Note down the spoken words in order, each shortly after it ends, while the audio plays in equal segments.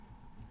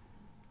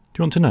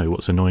you want to know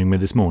what's annoying me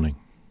this morning?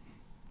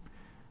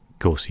 Of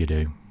course you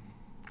do.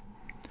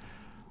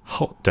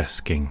 Hot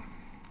desking.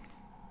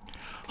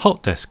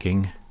 Hot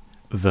desking,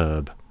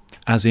 verb,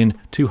 as in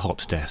to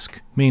hot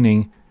desk,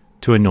 meaning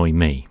to annoy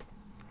me.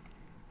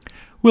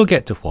 We'll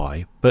get to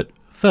why, but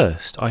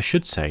first I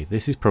should say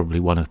this is probably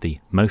one of the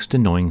most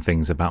annoying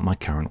things about my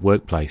current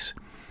workplace,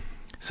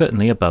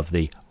 certainly above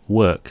the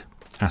work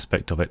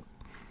aspect of it.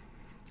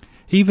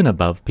 Even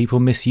above people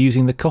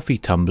misusing the coffee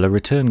tumbler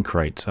return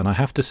crates, and I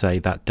have to say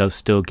that does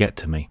still get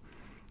to me.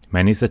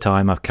 Many's the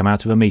time I've come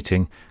out of a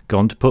meeting,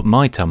 gone to put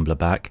my tumbler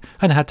back,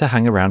 and had to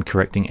hang around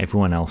correcting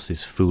everyone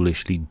else's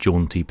foolishly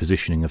jaunty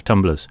positioning of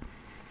tumblers.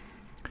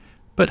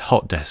 But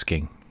hot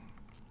desking.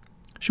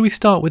 Shall we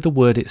start with the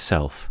word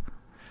itself?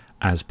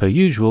 As per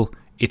usual,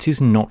 it is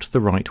not the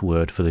right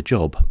word for the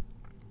job.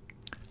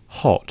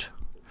 Hot.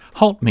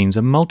 Hot means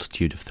a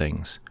multitude of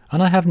things,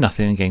 and I have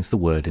nothing against the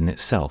word in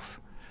itself.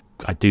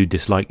 I do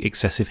dislike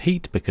excessive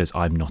heat because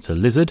I'm not a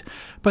lizard,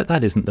 but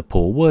that isn't the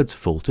poor word's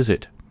fault, is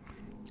it?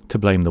 To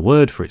blame the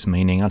word for its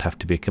meaning, I'd have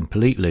to be a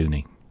complete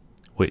loony,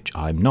 which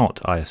I'm not,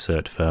 I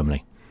assert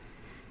firmly.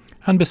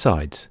 And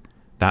besides,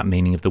 that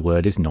meaning of the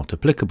word is not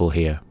applicable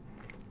here.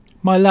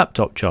 My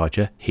laptop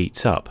charger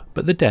heats up,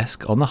 but the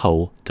desk, on the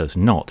whole, does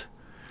not.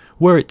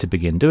 Were it to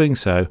begin doing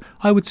so,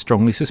 I would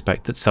strongly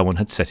suspect that someone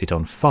had set it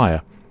on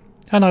fire,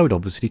 and I would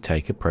obviously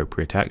take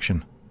appropriate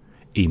action.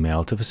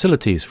 Email to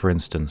facilities, for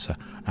instance,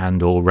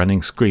 and all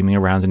running screaming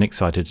around in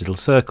excited little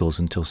circles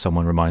until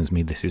someone reminds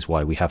me this is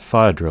why we have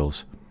fire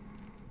drills.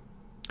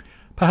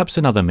 Perhaps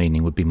another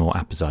meaning would be more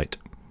apposite.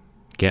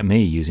 Get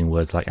me using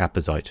words like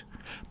apposite.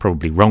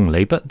 Probably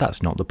wrongly, but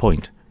that's not the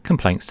point.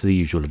 Complaints to the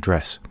usual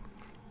address.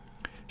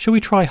 Shall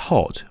we try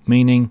hot,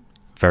 meaning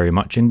very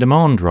much in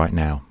demand right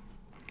now?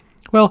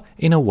 Well,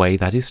 in a way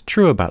that is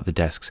true about the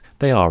desks.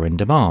 They are in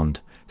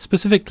demand.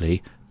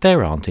 Specifically,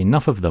 there aren't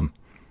enough of them,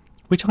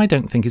 which I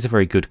don't think is a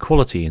very good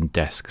quality in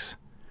desks.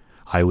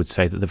 I would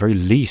say that the very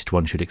least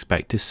one should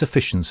expect is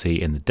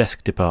sufficiency in the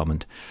desk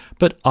department,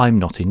 but I'm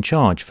not in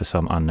charge for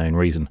some unknown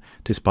reason,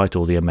 despite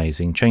all the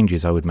amazing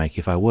changes I would make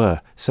if I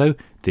were, so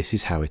this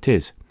is how it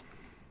is.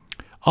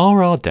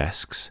 Are our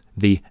desks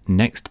the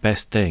next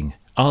best thing?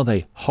 Are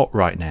they hot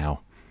right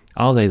now?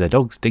 Are they the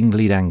dog's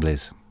dingly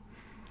danglies?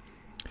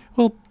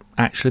 Well,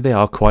 actually they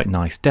are quite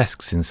nice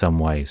desks in some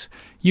ways.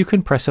 You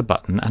can press a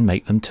button and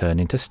make them turn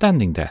into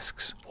standing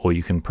desks, or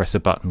you can press a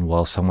button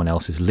while someone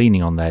else is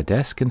leaning on their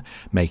desk and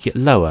make it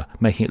lower,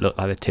 making it look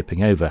like they're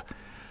tipping over.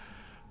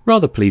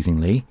 Rather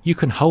pleasingly, you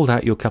can hold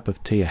out your cup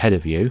of tea ahead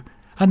of you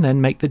and then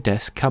make the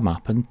desk come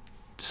up and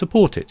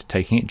support it,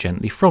 taking it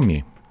gently from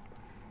you.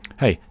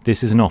 Hey,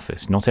 this is an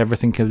office. Not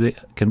everything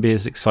can be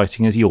as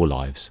exciting as your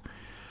lives.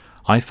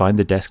 I find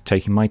the desk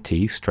taking my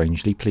tea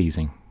strangely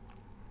pleasing.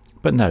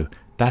 But no,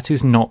 that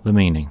is not the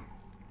meaning.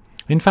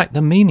 In fact,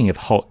 the meaning of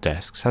hot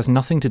desks has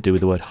nothing to do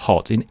with the word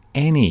hot in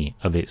any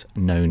of its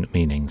known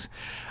meanings,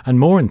 and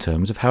more in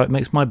terms of how it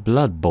makes my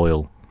blood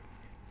boil.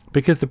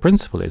 Because the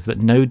principle is that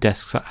no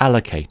desks are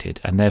allocated,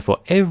 and therefore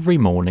every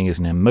morning is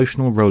an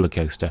emotional roller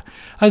coaster,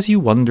 as you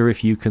wonder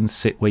if you can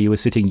sit where you were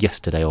sitting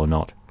yesterday or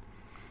not.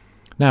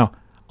 Now,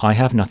 I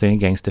have nothing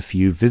against a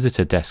few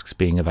visitor desks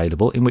being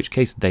available, in which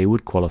case they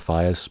would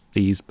qualify as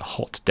these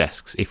hot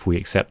desks if we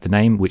accept the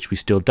name, which we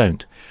still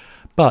don't.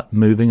 But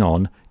moving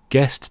on,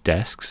 guest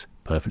desks,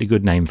 perfectly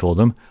good name for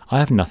them, I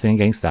have nothing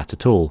against that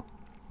at all.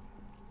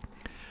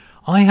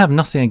 I have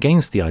nothing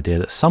against the idea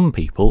that some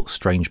people,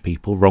 strange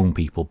people, wrong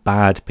people,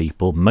 bad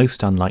people,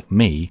 most unlike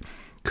me,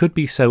 could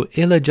be so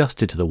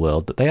ill-adjusted to the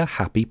world that they are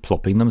happy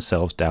plopping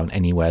themselves down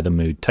anywhere the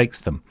mood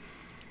takes them.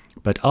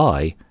 But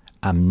I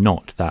am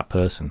not that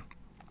person.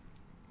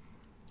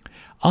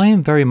 I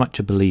am very much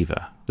a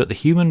believer that the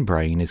human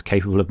brain is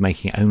capable of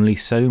making only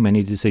so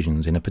many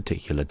decisions in a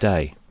particular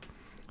day.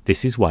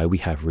 This is why we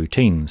have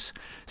routines,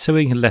 so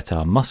we can let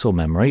our muscle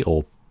memory,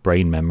 or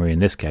brain memory in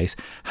this case,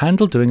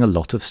 handle doing a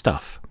lot of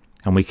stuff,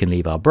 and we can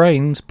leave our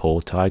brains,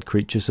 poor tired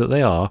creatures that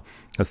they are,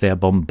 as they are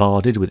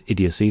bombarded with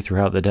idiocy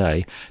throughout the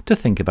day, to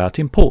think about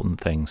important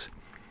things,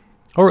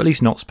 or at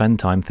least not spend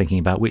time thinking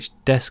about which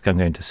desk I'm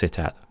going to sit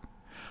at.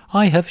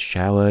 I have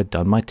showered,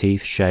 done my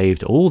teeth,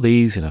 shaved, all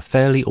these in a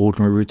fairly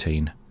ordinary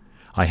routine.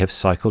 I have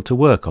cycled to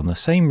work on the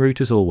same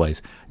route as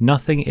always.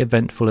 Nothing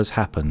eventful has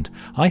happened.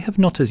 I have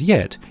not as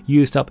yet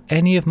used up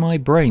any of my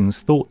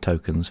brain's thought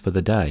tokens for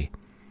the day.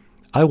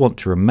 I want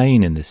to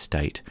remain in this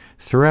state,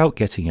 throughout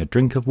getting a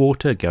drink of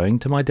water, going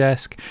to my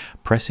desk,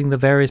 pressing the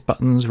various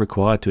buttons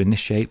required to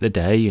initiate the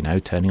day,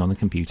 turning on the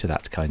computer,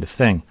 that kind of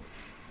thing.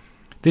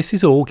 This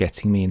is all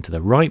getting me into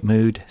the right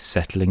mood,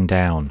 settling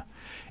down.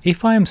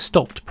 If I am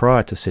stopped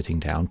prior to sitting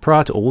down,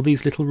 prior to all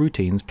these little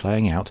routines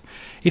playing out,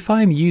 if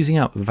I am using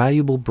up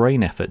valuable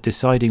brain effort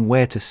deciding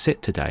where to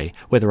sit today,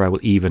 whether I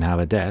will even have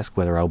a desk,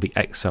 whether I will be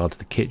exiled to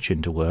the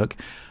kitchen to work,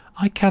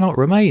 I cannot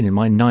remain in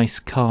my nice,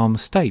 calm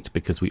state,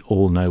 because we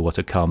all know what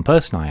a calm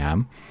person I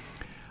am,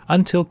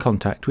 until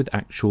contact with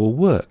actual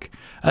work.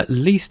 At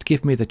least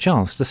give me the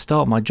chance to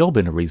start my job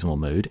in a reasonable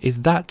mood.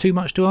 Is that too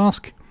much to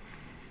ask?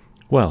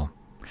 Well,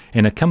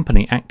 In a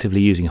company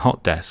actively using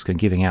hot desks and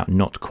giving out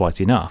not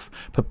quite enough,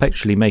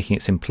 perpetually making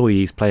its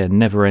employees play a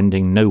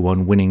never-ending,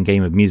 no-one-winning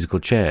game of musical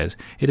chairs,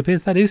 it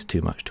appears that is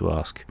too much to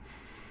ask.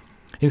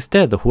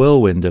 Instead, the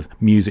whirlwind of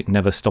music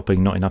never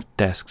stopping, not enough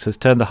desks has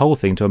turned the whole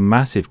thing to a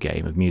massive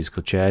game of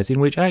musical chairs in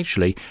which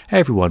actually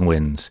everyone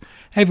wins.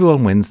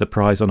 Everyone wins the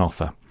prize on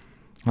offer.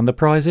 And the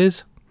prize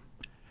is?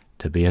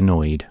 To be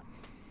annoyed.